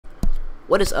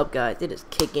What is up, guys? It is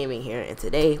Kid Gaming here, and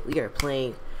today we are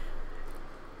playing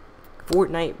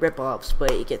Fortnite ripoffs,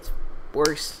 but it gets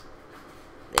worse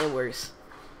and worse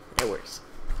and worse.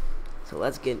 So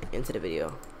let's get into the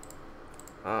video.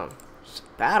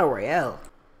 Battle Royale.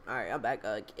 Alright, I'm back.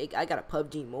 I got a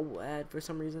PUBG mobile ad for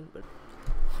some reason, but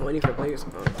I'm waiting for players.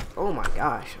 Oh my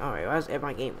gosh. Alright, why is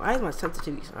my game? Why is my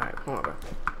sensitivities? Alright, hold on, bro.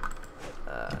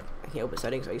 I can't open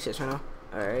settings. Are you serious right now?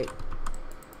 Alright.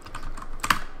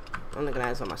 I'm not gonna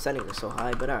ask why my settings are so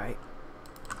high, but alright.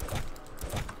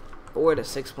 4 to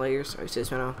 6 players. Are you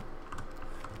serious right now?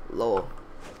 Lol.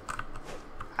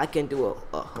 I can do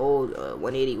a whole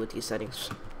 180 with these settings.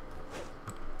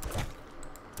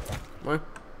 What?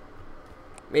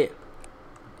 Yeah.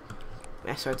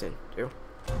 Max starts in 0.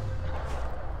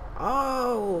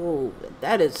 Oh,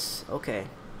 that is okay.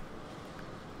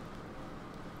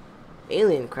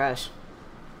 Alien crash.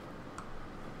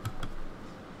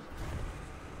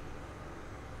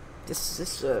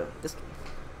 This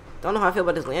don't know how I feel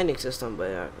about this landing system,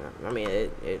 but I mean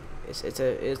it's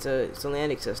a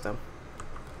landing system.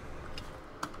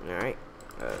 All right,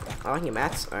 I like your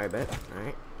mats. All right, bet.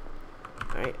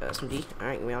 All right, some D. All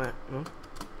right, give me on that. All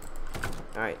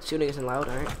right, shooting isn't loud.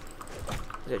 All right,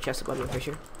 is there a chest above me for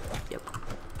sure? Yep.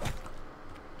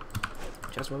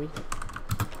 Chest above me.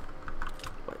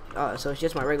 What? Oh, so it's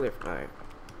just my regular. All right.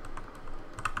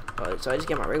 So I just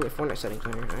get my regular Fortnite settings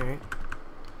on here. All right.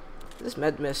 This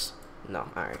med miss? No.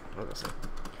 Alright, I'm gonna say.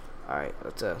 Alright,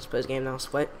 let's play this game now.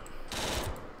 Sweat.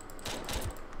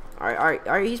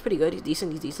 Alright, he's pretty good. He's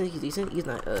decent. He's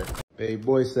not, Big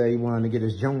boy say he wanted to get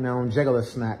his junk down juggler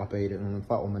snack. I paid it and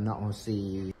fought him and not on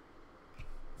see.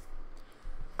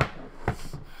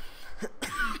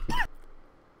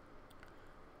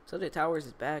 So the towers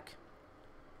is back.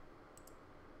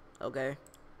 Okay.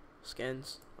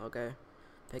 Skins. Okay.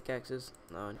 Pickaxes.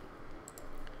 No.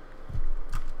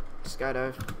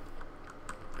 Skydive.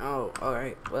 Oh,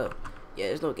 alright. Well, yeah,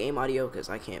 there's no game audio because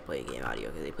I can't play game audio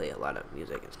because they play a lot of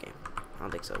music in this game. I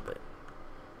don't think so, but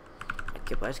I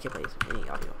just can't play any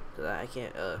audio because I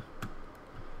can't.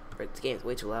 This game's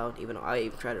way too loud. Even though I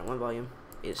even tried it on 1 volume,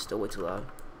 it's still way too loud.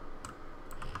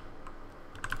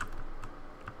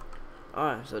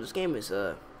 Alright, so this game is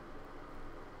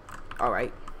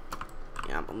alright.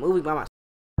 Yeah, I'm moving by myself.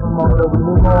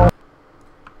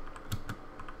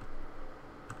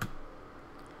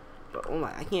 Oh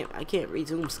my, I can't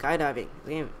resume skydiving.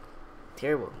 Damn,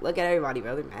 terrible. Look at everybody,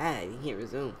 bro. They're mad. You can't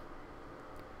resume.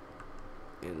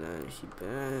 And then she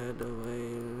bad away.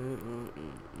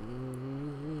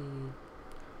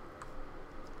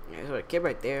 Yeah, so a kid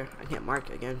right there. I can't mark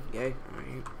again. Yay.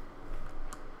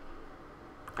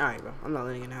 Alright, bro. I'm not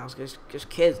letting in the house. There's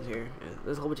kids in here.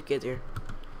 There's a whole bunch of kids here.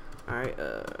 Alright,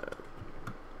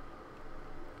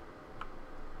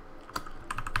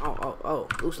 Oh,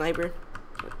 blue sniper.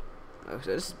 Oh,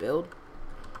 so this is build.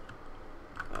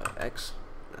 X.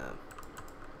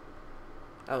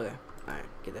 Oh yeah. Alright,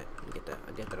 get that.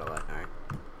 I get that a lot. Alright.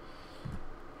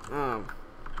 I don't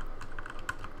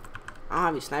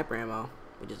have any sniper ammo,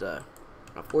 which is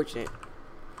unfortunate.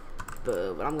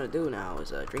 But what I'm gonna do now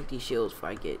is drink these shields before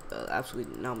I get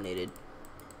absolutely nominated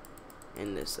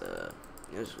in this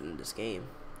game.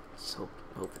 Just hope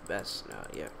the best.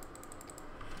 Yeah.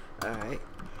 Alright.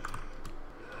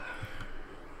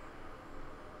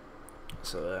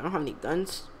 So I don't have any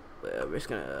guns, but we're just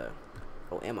gonna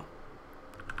oh, ammo.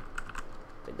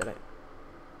 Take that out.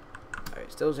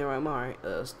 Alright, still 0 ammo. Alright,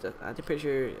 I'm pretty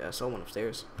sure I saw one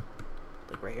upstairs,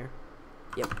 like right here.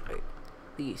 Yep. Alright,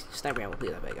 please sniper ammo,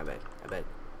 please. I beg.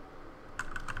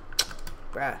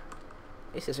 Bruh,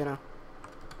 it's this right now.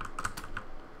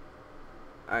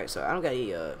 Alright, so I don't got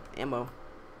any ammo.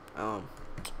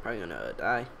 Probably gonna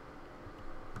die.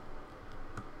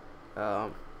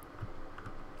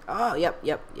 Oh, yep.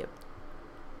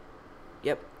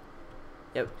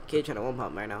 Kid trying to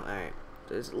 1-pump right now. Alright.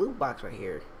 So there's a loot box right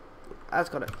here. I was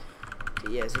called a.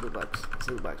 Yeah, it's a loot box. It's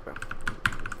a loot box, bro.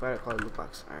 Why do I call it a loot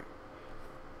box? Alright.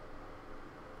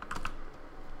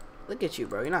 Look at you,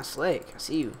 bro. You're not slick. I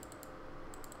see you.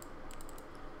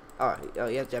 Oh,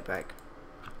 you have jetpack.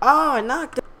 Oh, I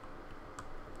knocked him.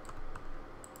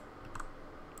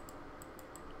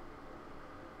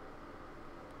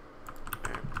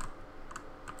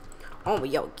 Oh, but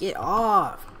yo, get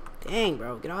off. Dang,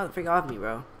 bro. Get all the freak off me,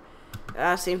 bro.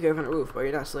 Same here from the roof, bro.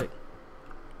 You're not slick.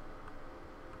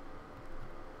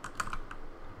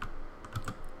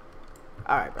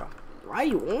 Alright, bro. Why are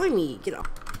you on me? Get off.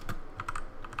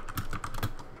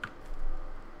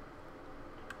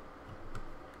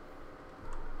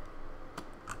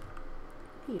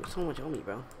 You're so much on me,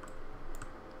 bro.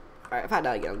 Alright, if I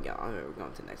die again, I'm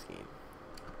going to the next game.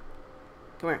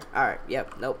 Come here. Alright,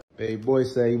 yep, nope. Baby boy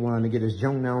say he wanted to get his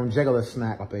junk down juggler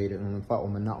snack up at it and fuck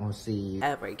with me not on seed.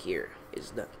 That right here is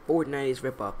the Fortnite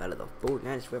ripoff out of the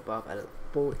Fortnite ripoff out of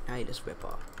the Fortnite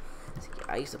ripoff.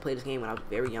 I used to play this game when I was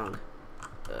very young,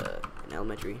 in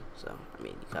elementary. So I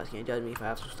mean, you guys can't judge me if I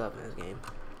have some stuff in this game.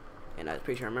 And I'm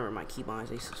pretty sure I remember my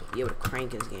keybinds. I used to be able to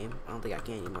crank in this game. I don't think I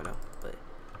can anymore though, but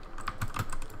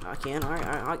I can. All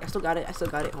right. I still got it.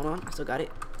 Hold on, I still got it.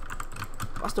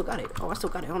 Oh, I still got it.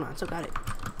 Hold on, I still got it.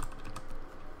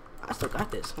 I still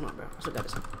got this. Hold on, bro. I still got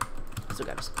this.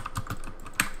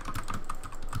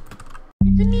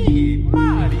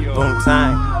 Boom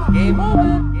time. Game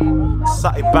over.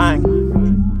 Sati bang.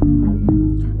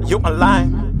 You a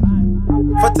line.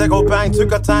 For go bang,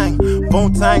 took a tang.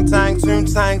 Boom tang, toon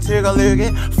tang, tigger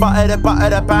loogie. Fire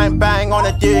the bang bang on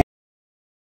a dig.